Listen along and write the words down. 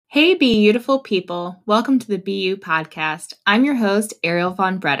Hey, beautiful people. Welcome to the BU podcast. I'm your host, Ariel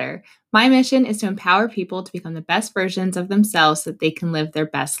Von Bretter. My mission is to empower people to become the best versions of themselves so that they can live their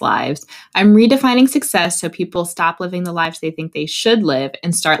best lives. I'm redefining success so people stop living the lives they think they should live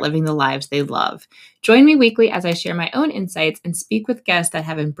and start living the lives they love. Join me weekly as I share my own insights and speak with guests that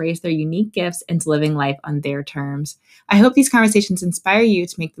have embraced their unique gifts into living life on their terms. I hope these conversations inspire you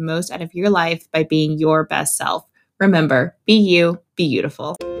to make the most out of your life by being your best self. Remember, be you, be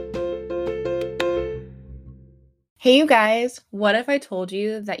beautiful. Hey, you guys, what if I told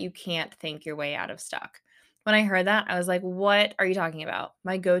you that you can't think your way out of stuck? When I heard that, I was like, what are you talking about?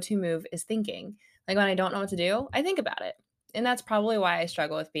 My go-to move is thinking. Like when I don't know what to do, I think about it. And that's probably why I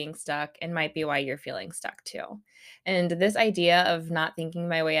struggle with being stuck and might be why you're feeling stuck too. And this idea of not thinking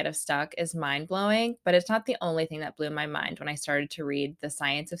my way out of stuck is mind-blowing, but it's not the only thing that blew my mind when I started to read The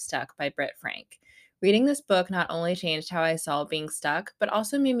Science of Stuck by Britt Frank. Reading this book not only changed how I saw being stuck, but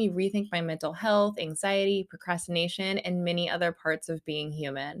also made me rethink my mental health, anxiety, procrastination, and many other parts of being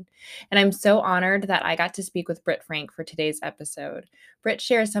human. And I'm so honored that I got to speak with Britt Frank for today's episode. Britt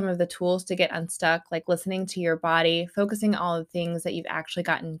shares some of the tools to get unstuck, like listening to your body, focusing on all the things that you've actually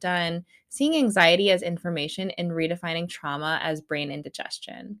gotten done, seeing anxiety as information, and redefining trauma as brain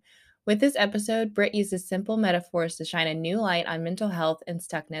indigestion. With this episode, Britt uses simple metaphors to shine a new light on mental health and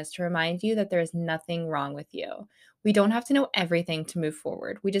stuckness to remind you that there is nothing wrong with you. We don't have to know everything to move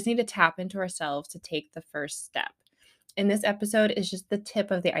forward. We just need to tap into ourselves to take the first step. And this episode is just the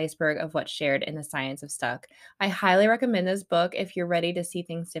tip of the iceberg of what's shared in The Science of Stuck. I highly recommend this book if you're ready to see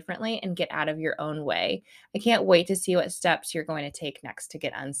things differently and get out of your own way. I can't wait to see what steps you're going to take next to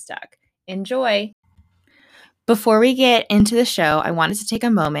get unstuck. Enjoy! Before we get into the show, I wanted to take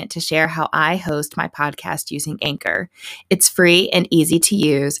a moment to share how I host my podcast using Anchor. It's free and easy to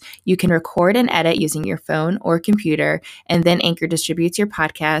use. You can record and edit using your phone or computer, and then Anchor distributes your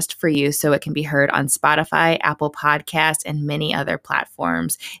podcast for you so it can be heard on Spotify, Apple Podcasts, and many other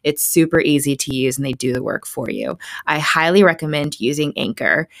platforms. It's super easy to use, and they do the work for you. I highly recommend using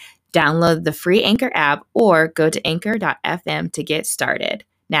Anchor. Download the free Anchor app or go to anchor.fm to get started.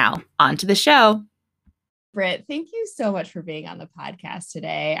 Now, on to the show. Britt, thank you so much for being on the podcast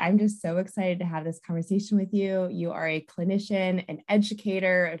today. I'm just so excited to have this conversation with you. You are a clinician, an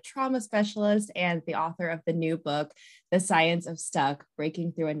educator, a trauma specialist, and the author of the new book, The Science of Stuck: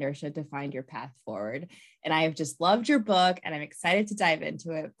 Breaking Through Inertia to Find Your Path Forward. And I have just loved your book and I'm excited to dive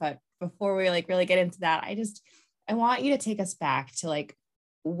into it. But before we really get into that, I want you to take us back to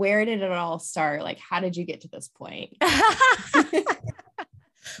where did it all start? How did you get to this point?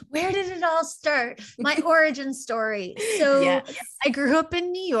 Where did it all start? My origin story. So Yes. I grew up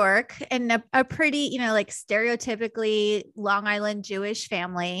in New York in a pretty, stereotypically Long Island Jewish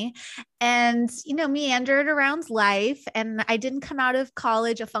family, and, meandered around life. And I didn't come out of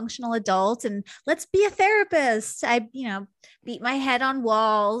college a functional adult and let's be a therapist. I, beat my head on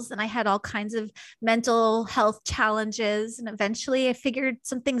walls and I had all kinds of mental health challenges. And eventually I figured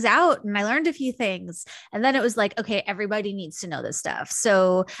some things out and I learned a few things. And then it was like, okay, everybody needs to know this stuff.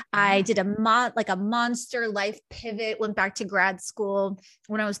 So I did a monster life pivot, went back to grad school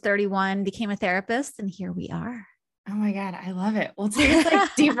when I was 31, became a therapist, and here we are. Oh my God, I love it. We'll take us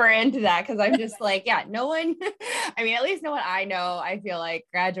deeper into that because I'm just no one, at least no one I know, I feel like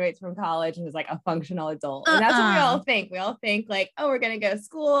graduates from college and is a functional adult. And that's what we all think. We all think oh, we're going to go to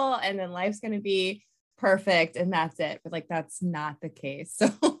school and then life's going to be perfect and that's it. But that's not the case. So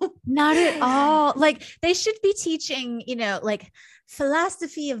not at all. They should be teaching,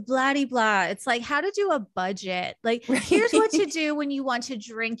 philosophy of blah, blah. It's how to do a budget. Here's what to do when you want to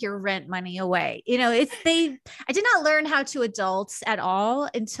drink your rent money away. I did not learn how to adult at all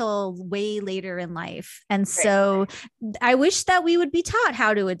until way later in life. And so I wish that we would be taught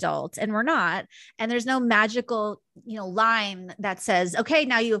how to adult, and we're not. And there's no magical line that says, okay,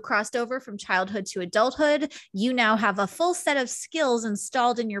 now you have crossed over from childhood to adulthood. You now have a full set of skills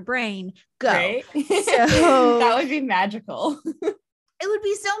installed in your brain. Go. Right? So that would be magical. It would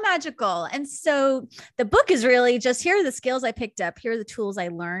be so magical. And so the book is really just, here are the skills I picked up. Here are the tools I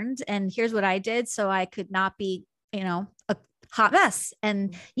learned. And here's what I did so I could not be, a hot mess.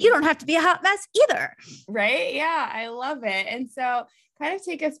 And you don't have to be a hot mess either. Right? Yeah, I love it. And so kind of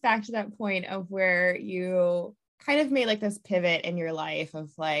take us back to that point of where you kind of made this pivot in your life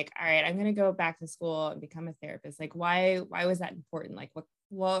of all right, I'm going to go back to school and become a therapist. Why was that important?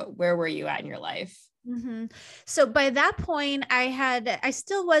 Where were you at in your life? hmm So by that point, I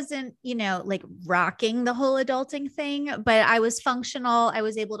still wasn't, like rocking the whole adulting thing, but I was functional. I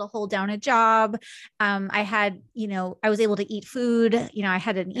was able to hold down a job. I had, I was able to eat food. I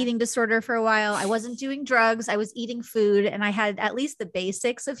had an Yeah. eating disorder for a while. I wasn't doing drugs. I was eating food, and I had at least the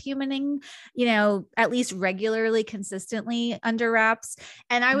basics of humaning, at least regularly, consistently under wraps.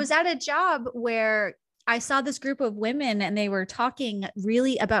 And I was at a job where I saw this group of women and they were talking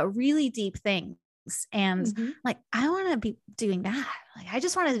really about really deep things. And Mm-hmm. like, I want to be doing that. Like, I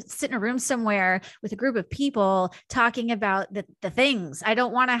just want to sit in a room somewhere with a group of people talking about the things. I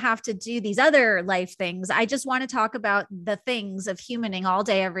don't want to have to do these other life things. I just want to talk about the things of humaning all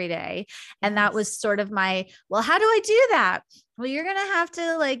day, every day. And that Yes. was sort of my, well, how do I do that? Well, you're going to have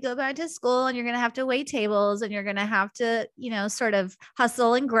to like go back to school, and you're going to have to wait tables, and you're going to have to, sort of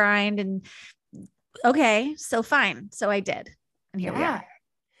hustle and grind. And okay, so fine. So I did. And here we Yeah. are.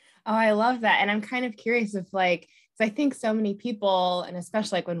 Oh, I love that. And I'm kind of curious if like, because I think so many people, and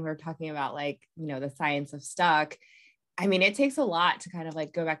especially like when we're talking about like, the science of stuck, I mean, it takes a lot to kind of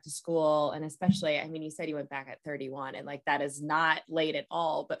like go back to school. And especially, I mean, you said you went back at 31, and like that is not late at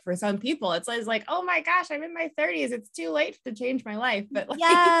all. But for some people, it's like, oh my gosh, I'm in my 30s. It's too late to change my life. But like,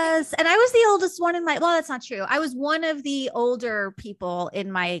 Yes. And I was the oldest one in my, well, that's not true. I was one of the older people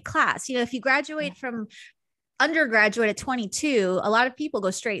in my class. If you graduate from undergraduate at 22, a lot of people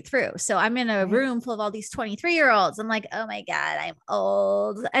go straight through. So I'm in a right. room full of all these 23-year-olds. I'm like, oh my God, I'm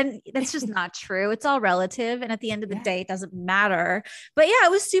old. And that's just not true. It's all relative. And at the end of the Yeah. day, it doesn't matter. But yeah,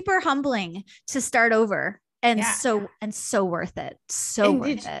 it was super humbling to start over. And Yeah. so worth it. So And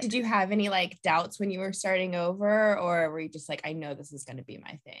worth did it. you have any like doubts when you were starting over, or were you just like, I know this is going to be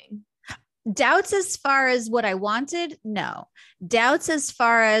my thing? Doubts as far as what I wanted? No. Doubts as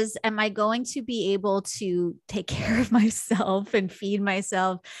far as, am I going to be able to take care of myself and feed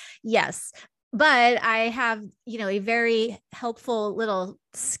myself? Yes. But I have, a very helpful little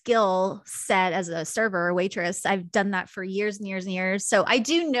skill set as a server or waitress. I've done that for years and years and years. So I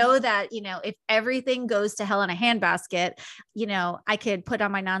do know that, if everything goes to hell in a handbasket, I could put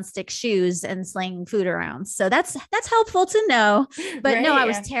on my nonstick shoes and sling food around. So that's helpful to know. But no, Right. I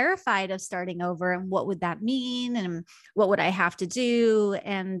was Yeah. terrified of starting over, and what would that mean, and what would I have to do?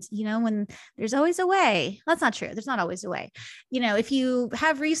 And, when there's always a way. That's not true. There's not always a way. If you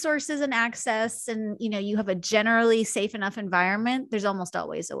have resources and access, and, you have a generally safe enough environment, there's almost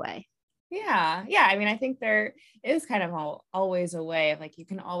always a way. Yeah. Yeah. I mean, I think there is kind of always a way of like, you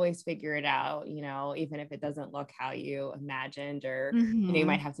can always figure it out, even if it doesn't look how you imagined, or, you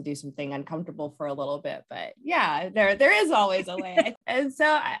might Mm-hmm. have to do something uncomfortable for a little bit, but yeah, there is always a way. And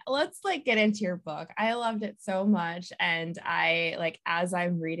so let's like get into your book. I loved it so much. And I like, as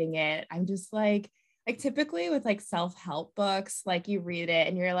I'm reading it, I'm just like typically with like self-help books, like you read it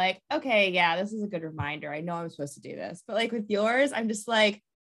and you're like, okay, yeah, this is a good reminder. I know I'm supposed to do this. But like with yours, I'm just like,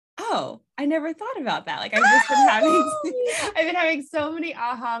 oh, I never thought about that. Like I've just been having I've been having so many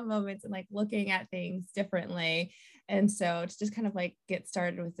aha moments and like looking at things differently. And so to just kind of like get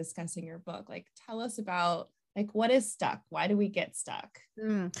started with discussing your book, like tell us about like what is stuck? Why do we get stuck?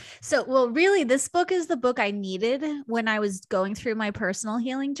 So, well, really, this book is the book I needed when I was going through my personal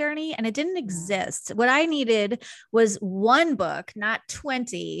healing journey, and it didn't Yeah. exist. What I needed was one book, not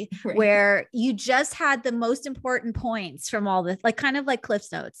 20, Right. where you just had the most important points from all the, like, kind of like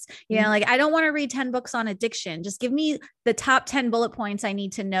Cliff's Notes. Like, I don't want to read 10 books on addiction. Just give me the top 10 bullet points I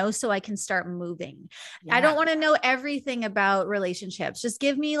need to know so I can start moving. I don't Yeah. want to know everything about relationships. Just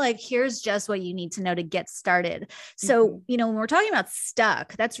give me, like, here's just what you need to know to get started. So, Mhm. when we're talking about stuck,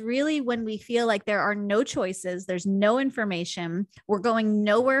 that's really when we feel like there are no choices, there's no information, we're going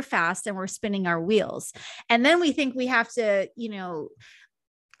nowhere fast, and we're spinning our wheels. And then we think we have to,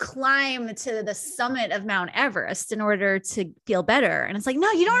 climb to the summit of Mount Everest in order to feel better. And it's like,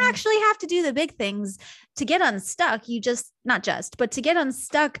 no, you don't Yeah. actually have to do the big things to get unstuck. You just, not just, but to get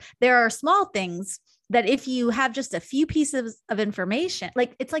unstuck, there are small things that if you have just a few pieces of information,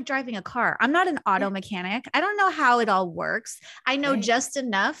 like it's like driving a car. I'm not an auto mechanic. I don't know how it all works. I know Right. just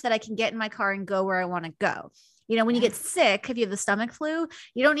enough that I can get in my car and go where I want to go. When you Yeah. get sick, if you have the stomach flu,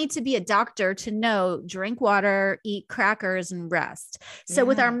 you don't need to be a doctor to know drink water, eat crackers, and rest. So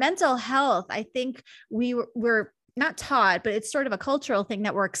with our Yeah. mental health, I think we're not taught, but it's sort of a cultural thing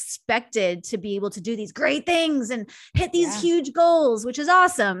that we're expected to be able to do these great things and hit these Yeah. huge goals, which is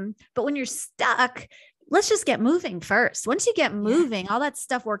awesome. But when you're stuck, let's just get moving first. Once you get Yeah. moving, all that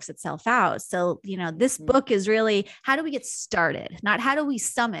stuff works itself out. So, this Mhm. book is really, how do we get started? Not how do we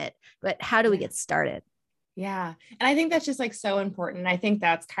summit, but how do we Yeah. get started? Yeah. And I think that's just like so important. I think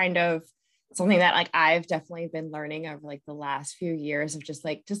that's kind of something that like I've definitely been learning over like the last few years of just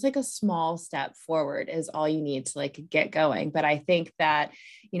like a small step forward is all you need to like get going. But I think that,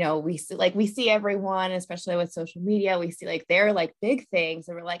 we see everyone, especially with social media, we see like they're like big things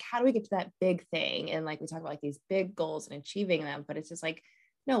and we're like, how do we get to that big thing? And like we talk about like these big goals and achieving them, but it's just like,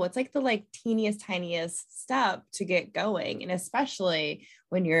 no, it's like the like teeniest, tiniest step to get going. And especially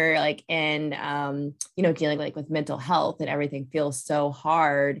when you're like in, dealing like with mental health and everything feels so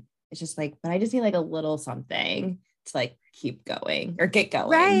hard. It's just like, but I just need like a little something to like keep going or get going.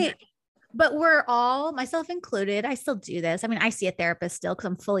 Right. But we're all, myself included, I still do this. I mean, I see a therapist still because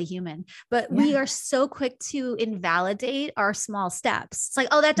I'm fully human, but we Yeah. are so quick to invalidate our small steps. It's like,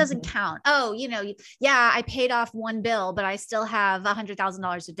 oh, that doesn't Mhm. count. Oh, yeah, I paid off one bill, but I still have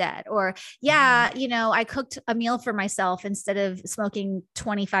 $100,000 of debt. Or, Yeah. yeah, I cooked a meal for myself instead of smoking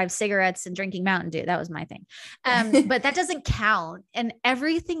 25 cigarettes and drinking Mountain Dew. That was my thing. But that doesn't count. And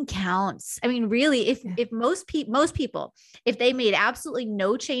everything counts. I mean, really, Yeah. if most people, if they made absolutely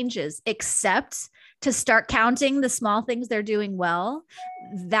no changes except to start counting the small things they're doing well,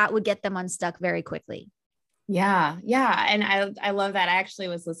 that would get them unstuck very quickly. Yeah, yeah. And I love that. I actually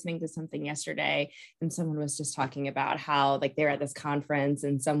was listening to something yesterday and someone was just talking about how like they were at this conference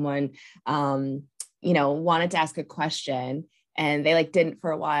and someone wanted to ask a question and they like didn't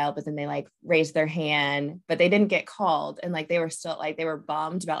for a while, but then they like raised their hand, but they didn't get called. And like they were still like they were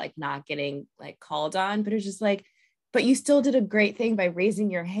bummed about like not getting like called on, but it was just like, but you still did a great thing by raising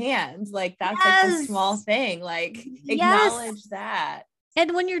your hand. Like that's like the small Yes. thing. Like Yes. acknowledge that.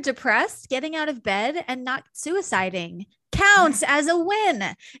 And when you're depressed, getting out of bed and not suiciding counts Yeah. as a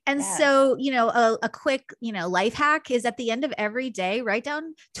win. And Yes. so, a quick, life hack is at the end of every day, write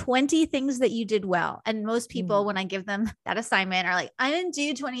down 20 things that you did well. And most people, Mhm. when I give them that assignment, are like, I didn't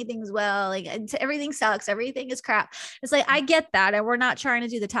do 20 things well. Like everything sucks. Everything is crap. It's like, I get that. And we're not trying to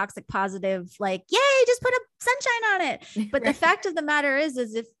do the toxic positive, like, yay, just put a sunshine on it. But the Right. fact of the matter is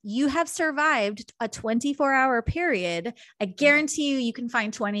if you have survived a 24-hour period, I Yeah. guarantee you can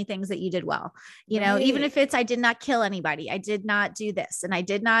find 20 things that you did well. Even Right. if it's, I did not kill anybody, I did not do this, and I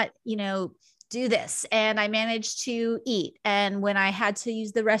did not, do this, and I managed to eat. And when I had to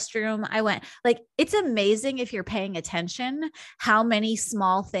use the restroom, I went. Like, it's amazing if you're paying attention how many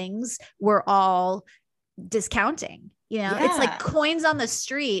small things we're all discounting. It's like Yeah. coins on the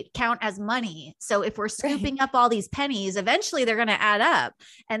street count as money. So if we're Right. scooping up all these pennies, eventually they're going to add up.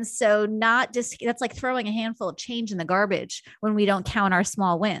 And so not just that's like throwing a handful of change in the garbage when we don't count our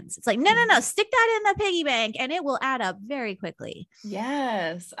small wins. It's like, no, no, no, stick that in the piggy bank and it will add up very quickly.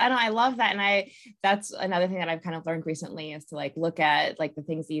 Yes. I know. I love that. And that's another thing that I've kind of learned recently is to like look at like the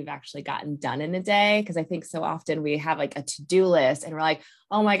things that you've actually gotten done in a day. Cause I think so often we have like a to-do list and we're like,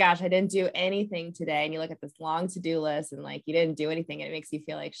 oh my gosh, I didn't do anything today. And you look at this long to-do list and like you didn't do anything. And it makes you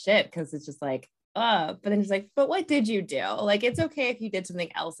feel like shit. Cause it's just like, but then it's like, but what did you do? Like, it's okay if you did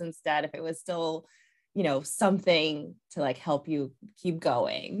something else instead, if it was still, something to like help you keep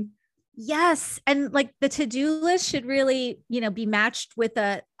going. Yes. And like the to-do list should really, be matched with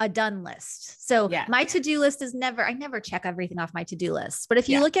a done list. So Yeah. my to-do list is I never check everything off my to-do list. But if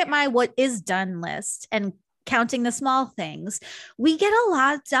you Yeah. look at my what is done list and counting the small things, we get a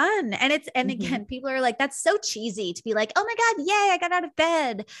lot done. And Mhm. again, people are like, that's so cheesy to be like, oh my God, yay, I got out of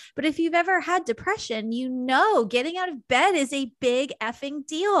bed. But if you've ever had depression, getting out of bed is a big effing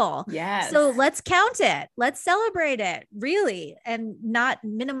deal. So Yes. let's count it. Let's celebrate it, really, and not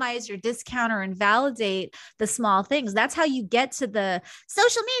minimize or discount or invalidate the small things. That's how you get to the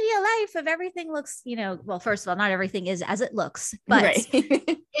social media life of everything looks, well, first of all, not everything is as it looks. But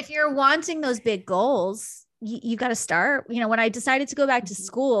Right. if you're wanting those big goals, you got to start. When I decided to go back to Mhm.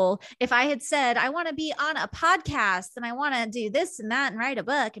 school, if I had said, I want to be on a podcast and I want to do this and that and write a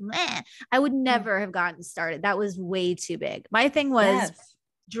book, and I would Yeah. never have gotten started. That was way too big. My thing was Yes.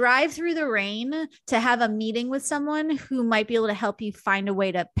 drive through the rain to have a meeting with someone who might be able to help you find a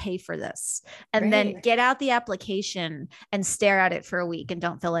way to pay for this. And then Right. get out the application and stare at it for a week and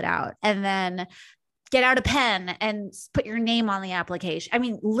don't fill it out. And then get out a pen and put your name on the application. I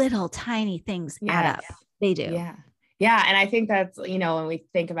mean, little tiny things add Yes. up. They do. Yeah. Yeah. And I think that's, when we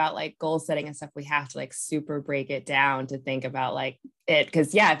think about like goal setting and stuff, we have to like super break it down to think about like it.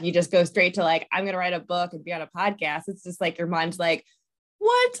 Cause yeah, if you just go straight to like, I'm going to write a book and be on a podcast, it's just like your mind's like,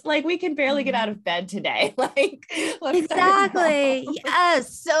 what? Like we can barely get out of bed today. Like, let's start Exactly. now.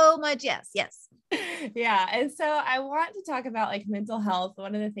 Yes. So much. Yes. Yes. Yeah. And so I want to talk about like mental health.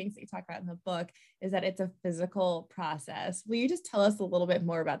 One of the things that you talk about in the book is that it's a physical process. Will you just tell us a little bit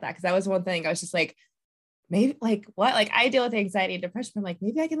more about that? Because that was one thing I was just like, maybe like what? Like I deal with anxiety and depression. I'm like,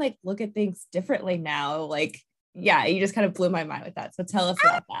 maybe I can like look at things differently now. Like, yeah, you just kind of blew my mind with that. So tell us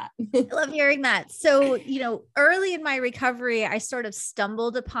about that. I love hearing that. So, early in my recovery, I sort of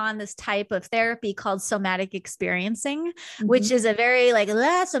stumbled upon this type of therapy called somatic experiencing, which Mhm. is a very like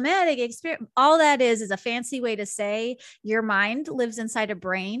somatic experience. All that is a fancy way to say your mind lives inside a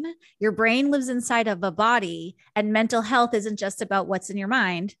brain, your brain lives inside of a body, and mental health isn't just about what's in your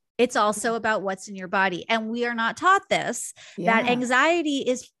mind. It's also about what's in your body. And we are not taught this, that Yeah. anxiety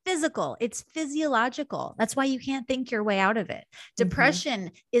is physical, it's physiological. That's why you can't think your way out of it. Mhm.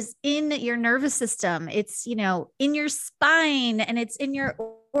 Depression is in your nervous system. It's, in your spine, and it's in your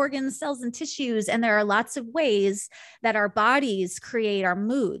organs, cells, and tissues. And there are lots of ways that our bodies create our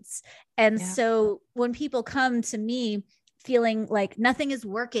moods. And Yeah. so when people come to me feeling like nothing is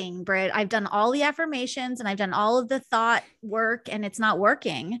working, Britt, I've done all the affirmations and I've done all of the thought work and it's not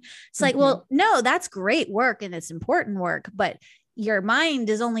working. It's like, Mhm. well, no, that's great work and it's important work, but your mind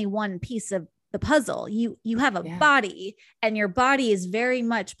is only one piece of the puzzle. You have a Yeah. body, and your body is very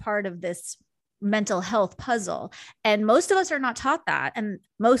much part of this mental health puzzle. And most of us are not taught that. And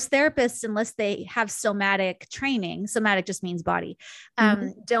most therapists, unless they have somatic training, somatic just means body,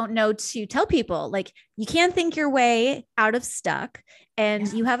 Mhm. don't know to tell people like, you can't think your way out of stuck, and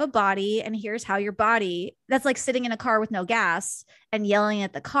Yeah. you have a body, and here's how your body, that's like sitting in a car with no gas and yelling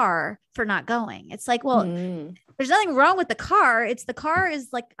at the car for not going. It's like, well, Mm. there's nothing wrong with the car. It's the car is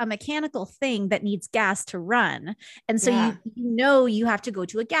like a mechanical thing that needs gas to run. And so Yeah. you have to go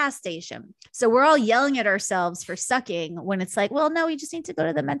to a gas station. So we're all yelling at ourselves for sucking when it's like, well, no, we just need to go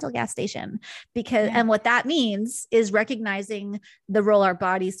to the mental gas station. Because, Yeah. and what that means is recognizing the role our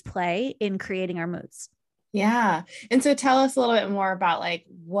bodies play in creating our moods. Yeah. And so tell us a little bit more about like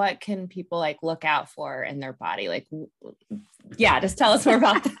what can people like look out for in their body? Like yeah, just tell us more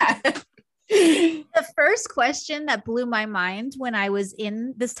about that. The first question that blew my mind when I was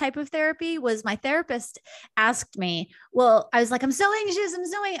in this type of therapy was my therapist asked me, well, I was like, I'm so anxious.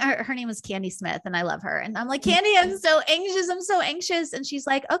 Her name was Candy Smith and I love her. And I'm like, Candy, I'm so anxious. I'm so anxious. And she's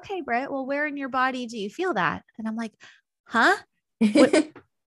like, okay, Britt, well, where in your body do you feel that? And I'm like, huh? What?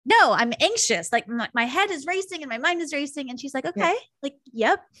 No, I'm anxious. Like my head is racing and my mind is racing. And she's like, Yeah. okay, like,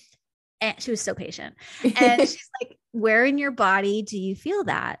 yep. And she was so patient. And she's like, where in your body do you feel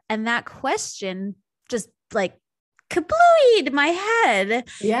that? And that question just like kablooied my head.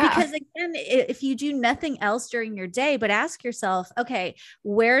 Yeah. Because again, if you do nothing else during your day, but ask yourself, okay,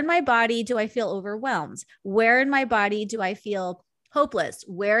 where in my body do I feel overwhelmed? Where in my body do I feel hopeless?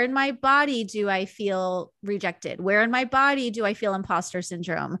 Where in my body do I feel rejected? Where in my body do I feel imposter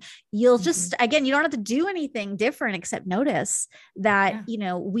syndrome? You'll just, again, you don't have to do anything different except notice that,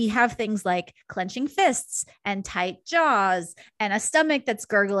 Yeah. we have things like clenching fists and tight jaws and a stomach that's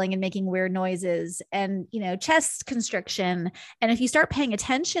gurgling and making weird noises and, chest constriction. And if you start paying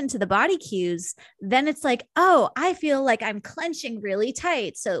attention to the body cues, then it's like, oh, I feel like I'm clenching really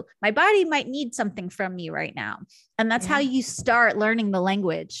tight. So my body might need something from me right now. And that's how Yeah. you start learning the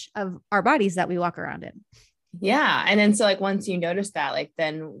language of our bodies that we walk around in. Yeah. And then so like once you notice that, like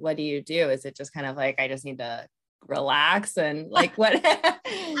then what do you do? Is it just kind of like I just need to relax and like what?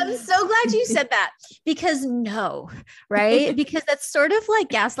 I'm so glad you said that, because no, right? Because that's sort of like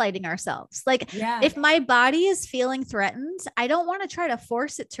gaslighting ourselves. Like Yeah. if my body is feeling threatened, I don't want to try to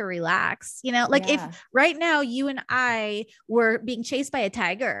force it to relax. Like if Yeah. right now you and I were being chased by a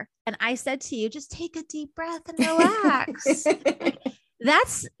tiger and I said to you, just take a deep breath and relax.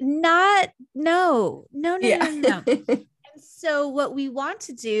 That's not, no, no, no, Yeah. no, no, no. And so what we want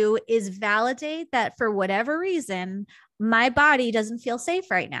to do is validate that for whatever reason, my body doesn't feel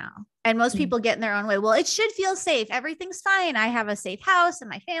safe right now. And most people get in their own way. Well, it should feel safe. Everything's fine. I have a safe house and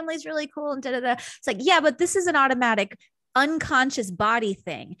my family's really cool and da, da, da. It's like, yeah, but this is an automatic unconscious body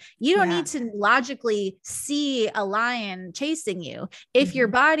thing. You don't Yeah. need to logically see a lion chasing you. If your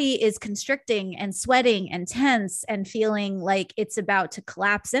Mhm. body is constricting and sweating and tense and feeling like it's about to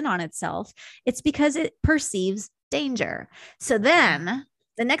collapse in on itself, it's because it perceives danger. So then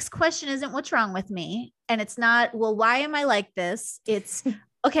the next question isn't what's wrong with me. And it's not, well, why am I like this? It's,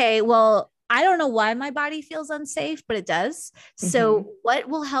 okay, well, I don't know why my body feels unsafe, but it does. So what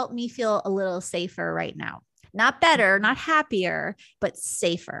will help me feel a little safer right now? Not better, not happier, but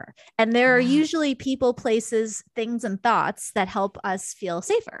safer. And there are Yeah. usually people, places, things, and thoughts that help us feel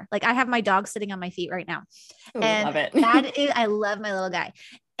safer. Like I have my dog sitting on my feet right now. Oh, And love it. that is, I love my little guy.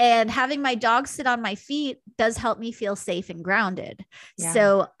 And having my dog sit on my feet does help me feel safe and grounded. Yeah.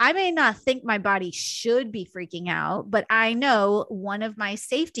 So I may not think my body should be freaking out, but I know one of my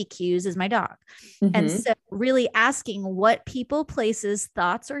safety cues is my dog. And so really asking what people, places,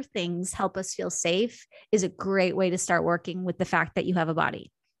 thoughts, or things help us feel safe is a great way to start working with the fact that you have a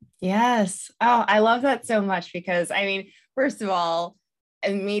body. Yes. Oh, I love that so much because I mean, first of all,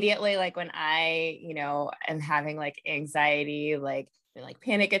 immediately, like when I, am having like anxiety, like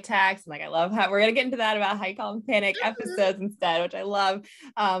panic attacks, and like I love how we're gonna get into that about how you call them panic episodes instead, which I love.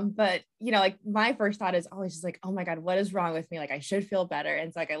 But like my first thought is always just like, oh my God, what is wrong with me? Like I should feel better.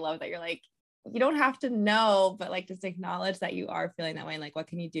 And so like I love that you're like, you don't have to know, but like just acknowledge that you are feeling that way. And like, what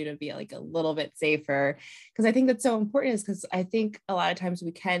can you do to be like a little bit safer? Because I think that's so important, is because I think a lot of times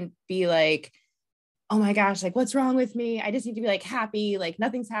we can be like, oh my gosh, like what's wrong with me? I just need to be like happy, like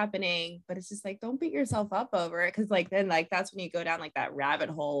nothing's happening. But it's just like, don't beat yourself up over it. Cause like then like that's when you go down like that rabbit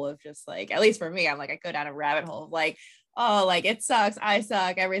hole of just like, at least for me, I'm like, I go down a rabbit hole of like, oh, like it sucks, I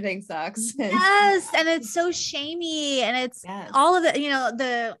suck, everything sucks. Yes. And it's so shamey. And it's Yes. all of it.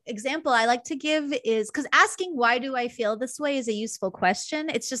 The example I like to give is because asking, why do I feel this way, is a useful question.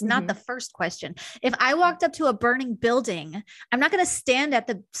 It's just not the first question. If I walked up to a burning building, I'm not going to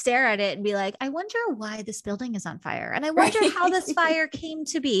stare at it and be like, I wonder why this building is on fire. And I wonder how this fire came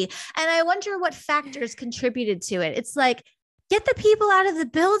to be. And I wonder what factors contributed to it. It's like, get the people out of the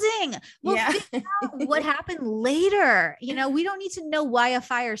building. We'll figure out what happened later. We don't need to know why a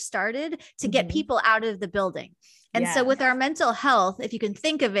fire started to get people out of the building. And so with our mental health, if you can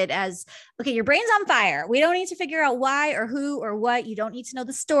think of it as, okay, your brain's on fire. We don't need to figure out why or who or what. You don't need to know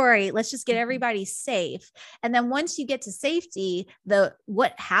the story. Let's just get everybody safe. And then once you get to safety, the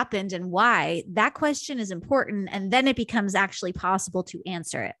what happened and why, that question is important. And then it becomes actually possible to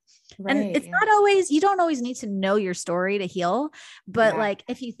answer it. Right, and it's not always, you don't always need to know your story to heal. But like,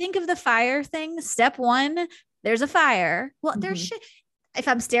 if you think of the fire thing, step one, there's a fire. Well, there should, if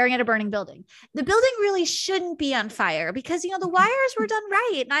I'm staring at a burning building, the building really shouldn't be on fire because, the wires were done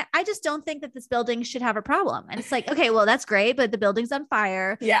right. And I just don't think that this building should have a problem. And it's like, okay, well, that's great, but the building's on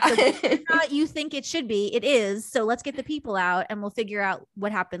fire. Yeah. So it's not you think it should be, it is. So let's get the people out and we'll figure out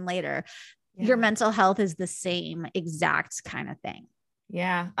what happened later. Yeah. Your mental health is the same exact kind of thing.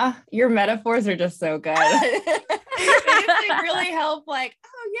 Yeah. Your metaphors are just so good. They just like really help, like,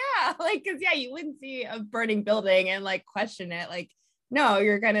 oh yeah, like, cause yeah, you wouldn't see a burning building and like question it. Like, no,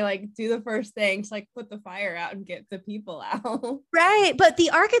 you're gonna like do the first thing to like put the fire out and get the people out. Right. But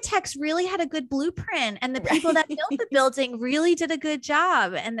the architects really had a good blueprint and the people that built the building really did a good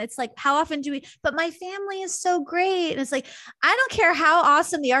job. And it's like, how often do we, but my family is so great. And it's like, I don't care how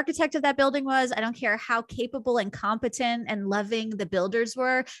awesome the architect of that building was. I don't care how capable and competent and loving the builders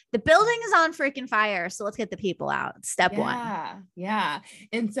were. The building is on freaking fire. So let's get the people out. Step one. Yeah.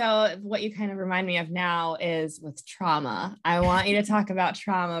 And so what you kind of remind me of now is with trauma. I want you to talk about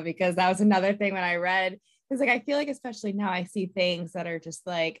trauma because that was another thing when I read, because like I feel like especially now I see things that are just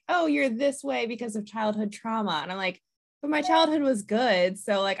like, oh, you're this way because of childhood trauma, and I'm like, but my childhood was good,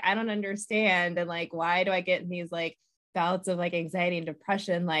 so like I don't understand, and like why do I get in these like bouts of like anxiety and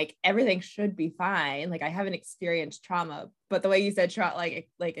depression? Like everything should be fine. Like I haven't experienced trauma, but the way you said like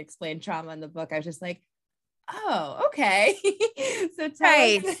explain trauma in the book, I was just like, oh, okay. So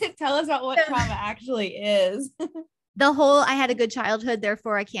tell us about what trauma actually is. The whole I had a good childhood,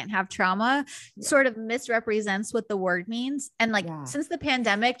 therefore I can't have trauma sort of misrepresents what the word means. And like since the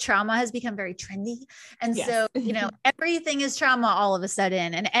pandemic, trauma has become very trendy. And so, everything is trauma all of a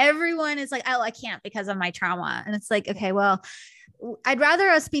sudden. And everyone is like, oh, I can't because of my trauma. And it's like, okay, well, I'd rather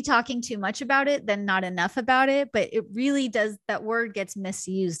us be talking too much about it than not enough about it, but it really does, that word gets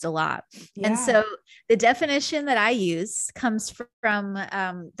misused a lot. Yeah. And so the definition that I use comes from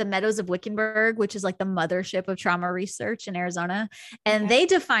the Meadows of Wickenburg, which is like the mothership of trauma research in Arizona. And they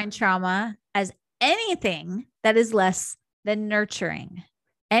define trauma as anything that is less than nurturing,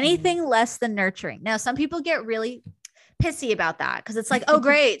 anything less than nurturing. Now, some people get really pissy about that because it's like, oh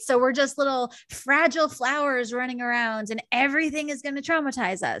great, so we're just little fragile flowers running around and everything is going to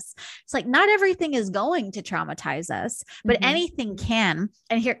traumatize us. It's like, not everything is going to traumatize us, but anything can.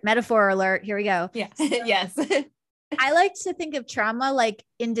 And here, metaphor alert, here we go. Yeah. Yes. I like to think of trauma like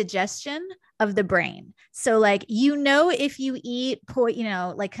indigestion of the brain. So like, if you eat,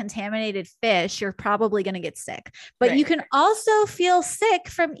 like contaminated fish, you're probably going to get sick, but you can also feel sick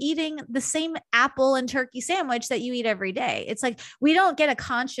from eating the same apple and turkey sandwich that you eat every day. It's like, we don't get a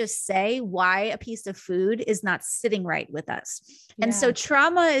conscious say why a piece of food is not sitting right with us. Yeah. And so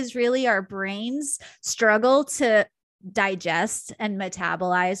trauma is really our brain's struggle to digest and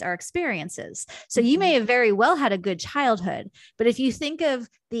metabolize our experiences. So you may have very well had a good childhood, but if you think of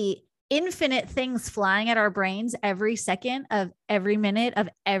the infinite things flying at our brains every second of every minute of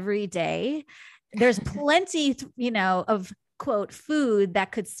every day, there's plenty, of quote food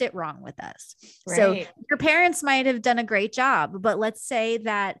that could sit wrong with us. So Right. your parents might have done a great job, but let's say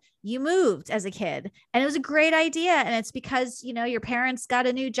that you moved as a kid and it was a great idea. And it's because, your parents got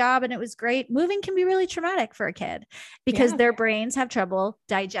a new job and it was great. Moving can be really traumatic for a kid because Yeah. their brains have trouble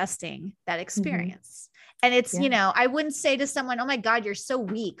digesting that experience. And it's, Yeah. I wouldn't say to someone, oh my God, you're so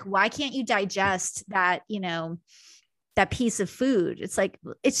weak. Why can't you digest that, that piece of food? It's like,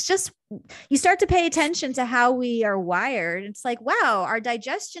 it's just, you start to pay attention to how we are wired. It's like, wow, our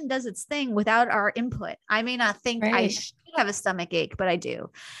digestion does its thing without our input. I may not think I Right. should have a stomach ache, but I do.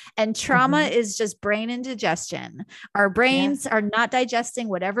 And trauma is just brain indigestion. Our Yeah. brains are not digesting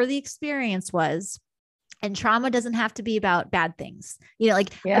whatever the experience was. And trauma doesn't have to be about bad things, like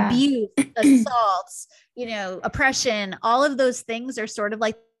Yeah. abuse, assaults, oppression. All of those things are sort of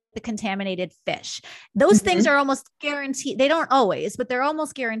like the contaminated fish. Those things Mhm. are almost guaranteed. They don't always, but they're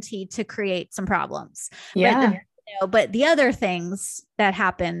almost guaranteed to create some problems. Yeah. But the other things that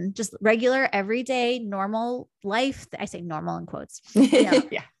happen, just regular, everyday, normal life, I say normal in quotes,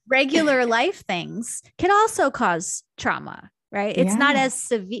 Yeah. regular life things can also cause trauma, right? It's not Yeah. as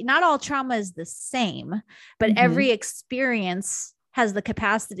severe. Not all trauma is the same, but Mhm. every experience has the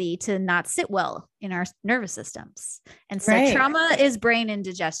capacity to not sit well in our nervous systems. And so Right. trauma is brain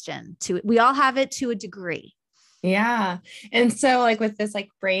indigestion we all have it to a degree. Yeah. And so like with this like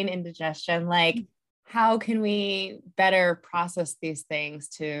brain indigestion, like how can we better process these things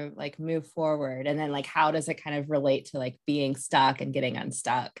to like move forward? And then like how does it kind of relate to like being stuck and getting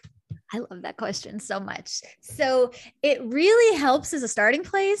unstuck? I love that question so much. So it really helps as a starting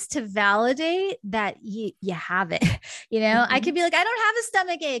place to validate that you have it. I could be like, I don't have a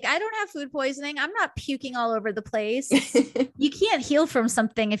stomach ache. I don't have food poisoning. I'm not puking all over the place. You can't heal from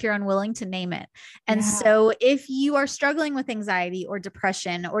something if you're unwilling to name it. And Yeah. so if you are struggling with anxiety or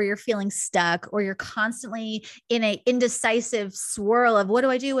depression, or you're feeling stuck, or you're constantly in a indecisive swirl of what do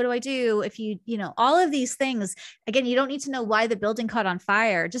I do? What do I do? If all of these things, again, you don't need to know why the building caught on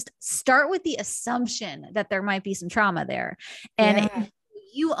fire. Just start with the assumption that there might be some trauma there. And Yeah.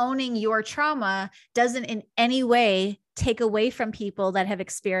 you owning your trauma doesn't in any way take away from people that have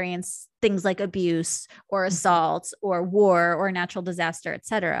experienced things like abuse or assault or war or natural disaster, et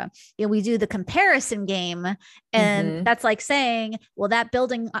cetera. We do the comparison game, and that's like saying, well, that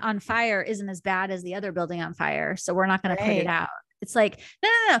building on fire isn't as bad as the other building on fire, so we're not going to put it out. It's like,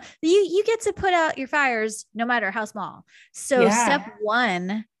 no. You get to put out your fires no matter how small. So step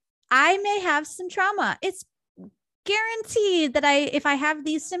one, I may have some trauma. It's guaranteed that if I have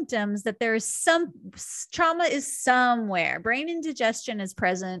these symptoms, that there's some trauma is somewhere. Brain indigestion is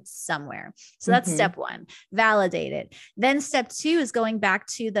present somewhere. So that's step one, validate it. Then step two is going back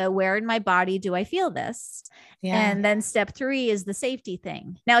to the where in my body do I feel this? And then step three is the safety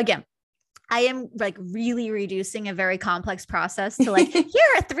thing. Now, again, I am like really reducing a very complex process to like, here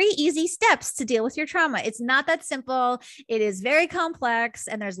are 3 easy steps to deal with your trauma. It's not that simple. It is very complex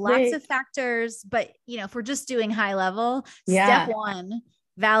and there's lots of factors, but if we're just doing high level, step one,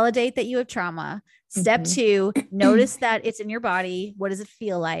 validate that you have trauma. Step two, notice that it's in your body. What does it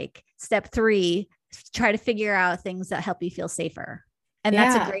feel like? Step three, try to figure out things that help you feel safer. And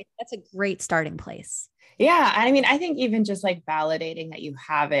that's a great starting place. Yeah. I mean, I think even just like validating that you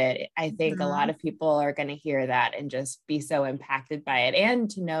have it, I think a lot of people are going to hear that and just be so impacted by it. And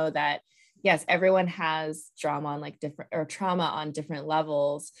to know that, yes, everyone has trauma on like trauma on different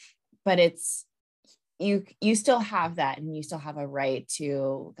levels, but it's, you still have that and you still have a right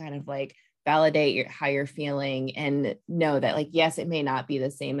to kind of like validate how you're feeling and know that like, yes, it may not be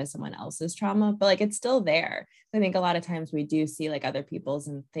the same as someone else's trauma, but like, it's still there. I think a lot of times we do see like other people's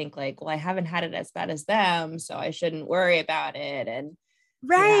and think like, well, I haven't had it as bad as them, so I shouldn't worry about it. And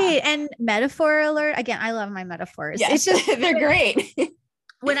And metaphor alert. Again, I love my metaphors. Yes, it's just they're great.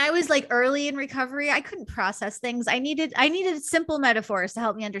 When I was like early in recovery, I couldn't process things. I needed simple metaphors to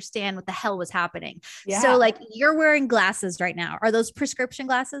help me understand what the hell was happening. Yeah. So like you're wearing glasses right now. Are those prescription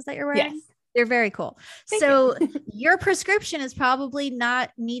glasses that you're wearing? Yes. They're very cool. So your prescription is probably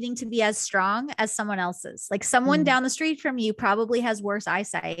not needing to be as strong as someone else's. Like someone down the street from you probably has worse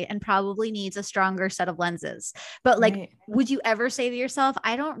eyesight and probably needs a stronger set of lenses. But like, would you ever say to yourself,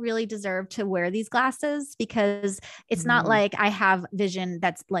 I don't really deserve to wear these glasses because it's not like I have vision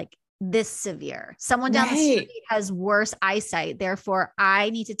that's like this severe. Someone down the street has worse eyesight. Therefore,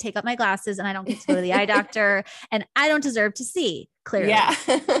 I need to take up my glasses and I don't get to go to the eye doctor and I don't deserve to see clearly. Yeah.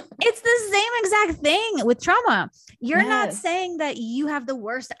 It's the same exact thing with trauma. You're not saying that you have the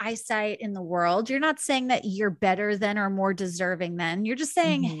worst eyesight in the world. You're not saying that you're better than or more deserving than. You're just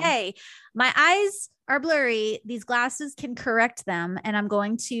saying, hey, my eyes are blurry. These glasses can correct them and I'm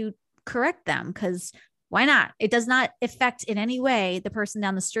going to correct them because Why not? It does not affect in any way the person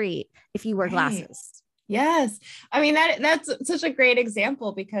down the street if you wear Right. glasses. Yes. I mean that's such a great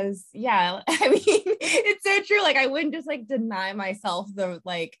example because yeah, I mean it's so true. Like I wouldn't just like deny myself the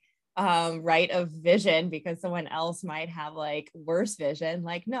like right of vision because someone else might have like worse vision.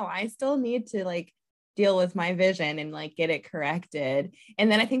 Like no, I still need to like deal with my vision and like get it corrected.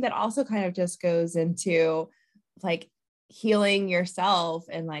 And then I think that also kind of just goes into like healing yourself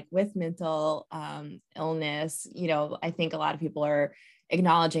and like with mental illness, you know, I think a lot of people are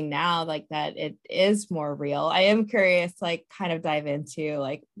acknowledging now like that it is more real. I am curious to like kind of dive into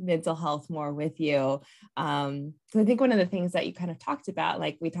like mental health more with you. So I think one of the things that you kind of talked about,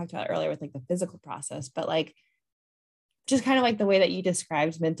 like we talked about earlier with like the physical process, but like just kind of like the way that you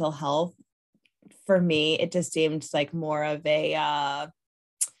described mental health, for me, it just seemed like more of a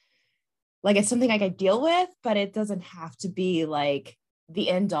like it's something I could deal with, but it doesn't have to be like the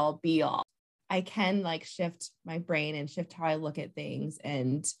end all be all. I can like shift my brain and shift how I look at things.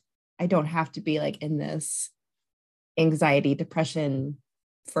 And I don't have to be like in this anxiety, depression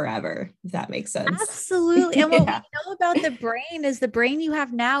forever, if that makes sense. Absolutely. And what we Yeah. know about the brain is the brain you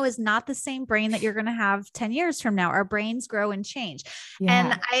have now is not the same brain that you're going to have 10 years from now. Our brains grow and change. And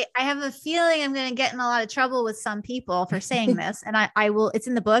Yeah. I have a feeling I'm going to get in a lot of trouble with some people for saying this. And I will, it's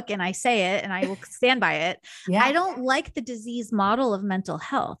in the book and I say it and I will stand by it. I Yeah. don't like the disease model of mental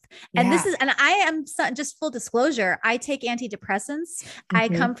health. And this Yeah. is, and I am just full disclosure, I take antidepressants. I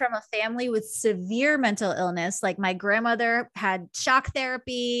Mm-hmm. come from a family with severe mental illness. Like my grandmother had shock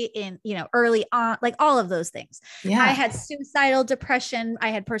therapy in, early on, like all of those things. I Yeah. had suicidal depression. I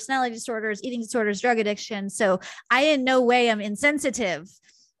had personality disorders, eating disorders, drug addiction. So I in no way am insensitive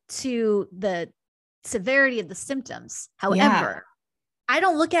to the severity of the symptoms. Yeah. However, I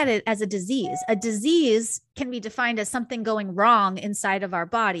don't look at it as a disease. A disease can be defined as something going wrong inside of our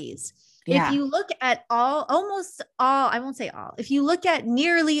bodies. If Yeah. you look at almost all, I won't say all, if you look at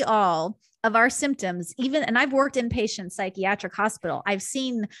nearly all of our symptoms, even, and I've worked in patient psychiatric hospital, I've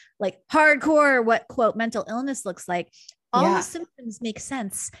seen like hardcore what quote mental illness looks like. All the Yeah. symptoms make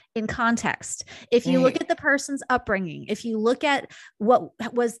sense in context. If you look Right. at the person's upbringing, if you look at what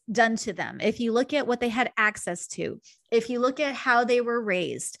was done to them, if you look at what they had access to, if you look at how they were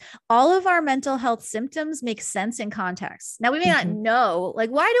raised, all of our mental health symptoms make sense in context. Now, we may not Mm-hmm. know, like,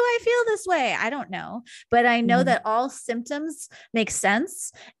 why do I feel this way? I don't know, but I know Mm-hmm. that all symptoms make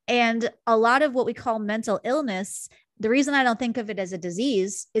sense. And a lot of what we call mental illness, the reason I don't think of it as a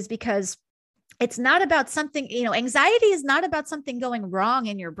disease is because it's not about something, anxiety is not about something going wrong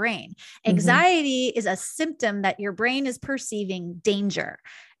in your brain. Mm-hmm. Anxiety is a symptom that your brain is perceiving danger.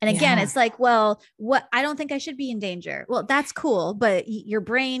 And again, Yeah. it's like, well, I don't think I should be in danger. Well, that's cool, but your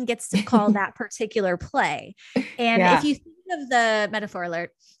brain gets to call that particular play. And if Yeah. you think of the metaphor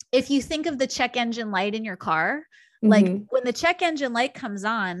alert, if you think of the check engine light in your car, like Mm-hmm. when the check engine light comes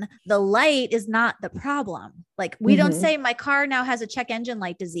on, the light is not the problem. Like we don't Mm-hmm. say my car now has a check engine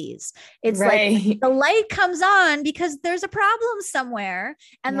light disease. It's like Right. the light comes on because there's a problem somewhere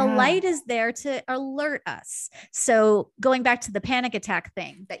and the Yeah. light is there to alert us. So going back to the panic attack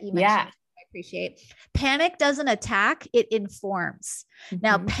thing that you mentioned, Yeah. I appreciate. Panic doesn't attack, it informs.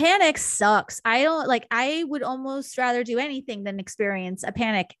 Now, Mm-hmm. panic sucks. I would almost rather do anything than experience a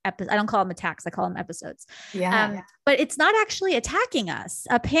panic episode. I don't call them attacks, I call them episodes. Yeah. But it's not actually attacking us.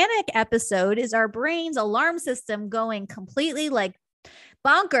 A panic episode is our brain's alarm system going completely like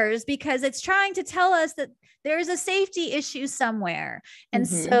bonkers because it's trying to tell us that there's a safety issue somewhere. And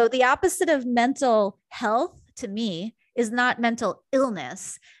Mm-hmm. so the opposite of mental health to me is not mental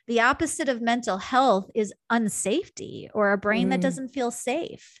illness. The opposite of mental health is unsafety or a brain that Mm. doesn't feel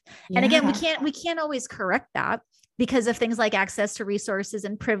safe. And again, we Yeah. can't always correct that because of things like access to resources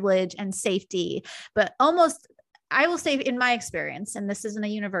and privilege and safety, but almost I will say in my experience, and this isn't a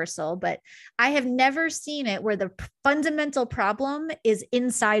universal, but I have never seen it where the fundamental problem is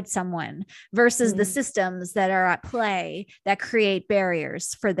inside someone versus the Mm. systems that are at play that create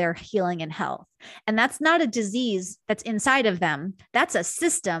barriers for their healing and health. And that's not a disease that's inside of them. That's a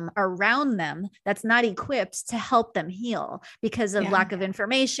system around them that's not equipped to help them heal because of Yeah. lack of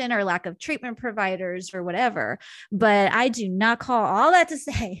information or lack of treatment providers or whatever. But I do not call all that to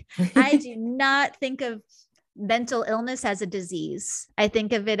say, I do not think of mental illness as a disease. I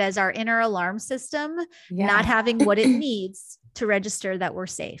think of it as our inner alarm system not Yeah. having what it needs to register that we're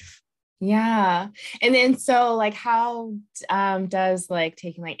safe. Yeah. And then so like how does like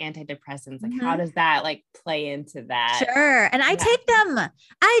taking like antidepressants, like how does that like play into that? Sure. And I Yeah. take them.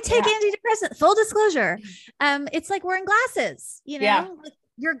 I take Yeah. antidepressants, full disclosure. It's like wearing glasses, Yeah. Like,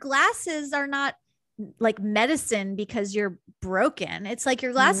 your glasses are not like medicine because you're broken. It's like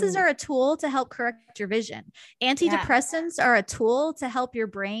your glasses Mm, are a tool to help correct your vision. yeah. Antidepressants are a tool to help your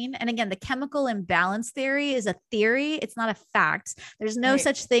brain. And again, the chemical imbalance theory is a theory. It's not a fact. There's no Right.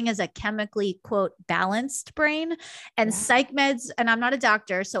 such thing as a chemically quote balanced brain. And Yeah. psych meds, and I'm not a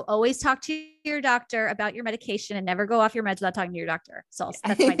doctor, so always talk to your doctor about your medication and never go off your meds without talking to your doctor. So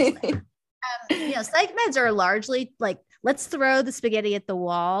that's my disclaimer. Psych meds are largely like, let's throw the spaghetti at the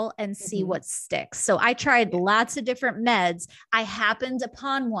wall and see Mhm. what sticks. So I tried Yeah. lots of different meds. I happened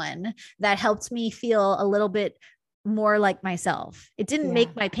upon one that helped me feel a little bit more like myself. It didn't Yeah.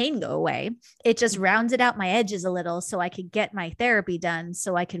 make my pain go away. It just Mhm. rounded out my edges a little so I could get my therapy done,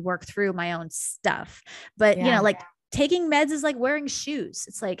 so I could work through my own stuff. But, Yeah. like taking meds is like wearing shoes.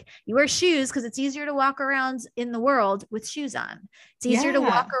 It's like you wear shoes because it's easier to walk around in the world with shoes on. It's easier to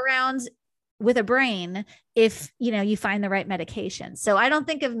walk Yeah. around with a brain if you find the right medication. So I don't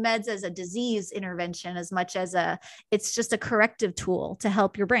think of meds as a disease intervention as much as it's just a corrective tool to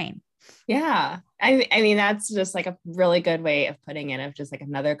help your brain. Yeah. I mean, that's just like a really good way of putting it, of just like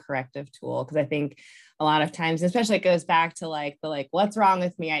another corrective tool. Cause I think a lot of times, especially it goes back to like what's wrong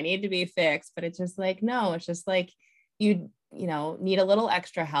with me? I need to be fixed. But it's just like, no, it's just like you need a little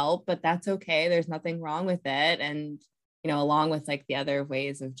extra help, but that's okay. There's nothing wrong with it. And, along with like the other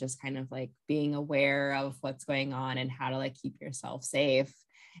ways of just kind of like being aware of what's going on and how to like keep yourself safe.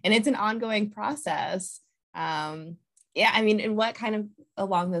 And it's an ongoing process. Yeah, I mean, and what kind of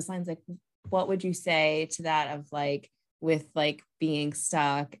along those lines, like, what would you say to that of like, with like being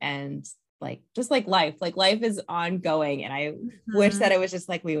stuck and like, just like life is ongoing. And I wish that it was just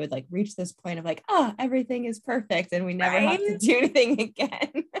like, we would like reach this point of like, oh, everything is perfect and we never have to Right? do anything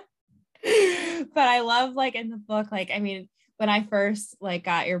again. But I love like in the book, like, I mean, when I first like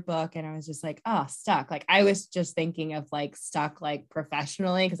got your book and I was just like, oh, stuck. Like I was just thinking of like stuck like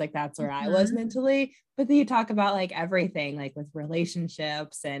professionally, because like that's where I was Mhm. mentally. But then you talk about like everything, like with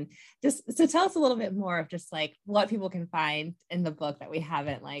relationships, and just so tell us a little bit more of just like what people can find in the book that we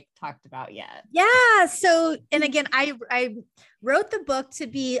haven't like talked about yet. Yeah. So, and again, I wrote the book to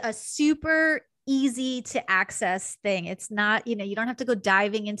be a super easy to access thing. It's not, you don't have to go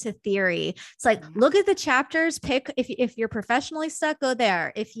diving into theory. It's like, look at the chapters, pick if you're professionally stuck, go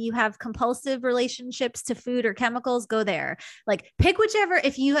there. If you have compulsive relationships to food or chemicals, go there. Like pick whichever,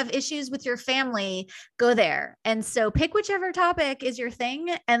 if you have issues with your family, go there. And so pick whichever topic is your thing.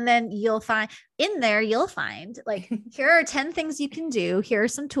 And then you'll find like, here are 10 things you can do. Here are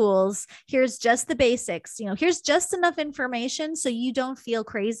some tools. Here's just the basics. Here's just enough information so you don't feel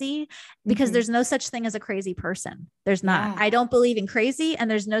crazy, because Mhm. there's no such thing as a crazy person. There's not. Yeah. I don't believe in crazy,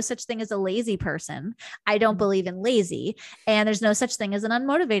 and there's no such thing as a lazy person. I don't believe in lazy, and there's no such thing as an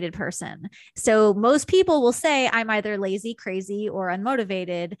unmotivated person. So most people will say I'm either lazy, crazy, or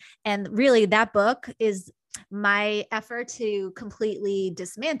unmotivated. And really, that book is my effort to completely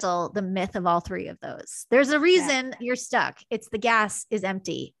dismantle the myth of all three of those. There's a Yeah. reason you're stuck. It's the gas is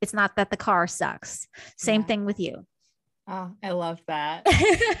empty. It's not that the car sucks. Same Yeah. thing with you. Oh, I love that.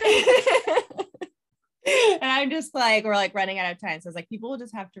 And I'm just like, we're like running out of time. So it's like, people will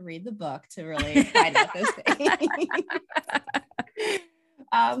just have to read the book to really find out this thing.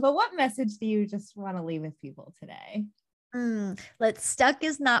 But what message do you just want to leave with people today? Stuck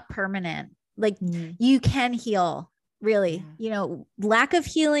is not permanent. Like Mm. you can heal. Really, Yeah. Lack of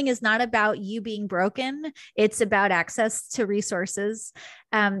healing is not about you being broken. It's about access to resources.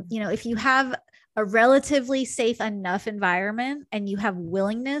 If you have a relatively safe enough environment and you have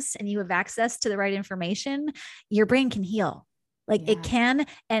willingness and you have access to the right information, your brain can heal. Like it Yeah. can,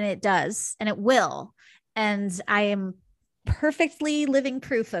 and it does, and it will. And I am perfectly living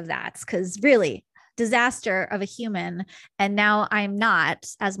proof of that, because really, disaster of a human, and now I'm not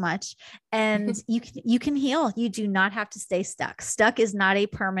as much. And you can heal. You do not have to stay stuck is not a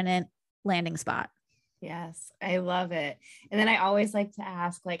permanent landing spot. Yes, I love it. And then I always like to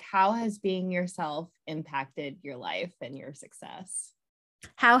ask, like, how has being yourself impacted your life and your success?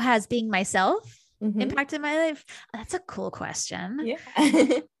 How has being myself Mm-hmm. impacted my life? That's a cool question.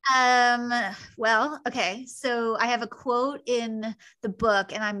 Yeah. Well, okay. So I have a quote in the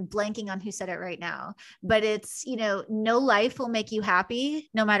book, and I'm blanking on who said it right now, but it's, no life will make you happy,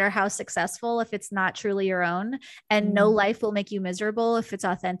 no matter how successful, if it's not truly your own, and no life will make you miserable if it's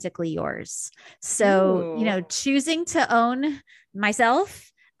authentically yours. So, Ooh. choosing to own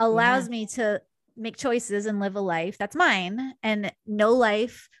myself Yeah. allows me to make choices and live a life that's mine, and no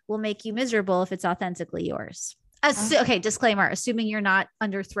life will make you miserable if it's authentically yours. Okay, disclaimer, assuming you're not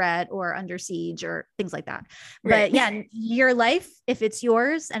under threat or under siege or things like that. Right. But yeah, your life, if it's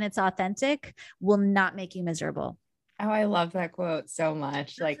yours and it's authentic, will not make you miserable. Oh, I love that quote so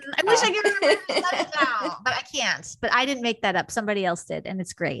much. Like, I wish I could remember who said it now, but I can't. But I didn't make that up. Somebody else did, and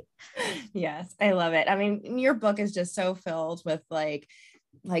it's great. Yes, I love it. I mean, your book is just so filled with like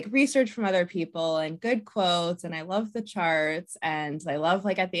research from other people and good quotes, and I love the charts, and I love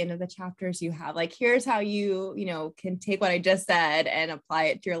like at the end of the chapters you have like, here's how you can take what I just said and apply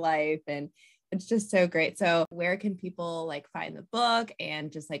it to your life, and it's just so great. So where can people like find the book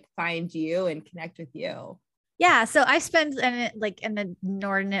and just like find you and connect with you? Yeah, so I spend an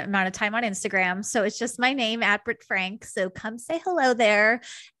inordinate amount of time on Instagram. So it's just my name at Britt Frank. So come say hello there.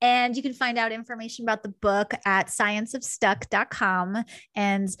 And you can find out information about the book at scienceofstuck.com.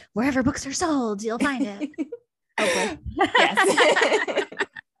 And wherever books are sold, you'll find it. Hopefully. Yes.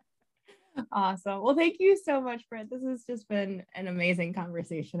 Awesome. Well, thank you so much, Britt. This has just been an amazing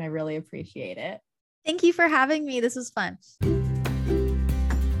conversation. I really appreciate it. Thank you for having me. This was fun.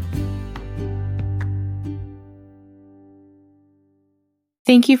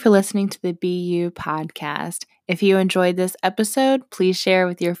 Thank you for listening to the Be You podcast. If you enjoyed this episode, please share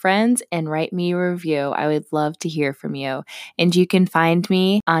with your friends and write me a review. I would love to hear from you. And you can find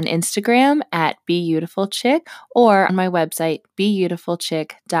me on Instagram at BeAutifulChick or on my website,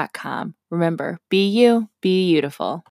 BeAutifulChick.com. Remember, be you, be beautiful.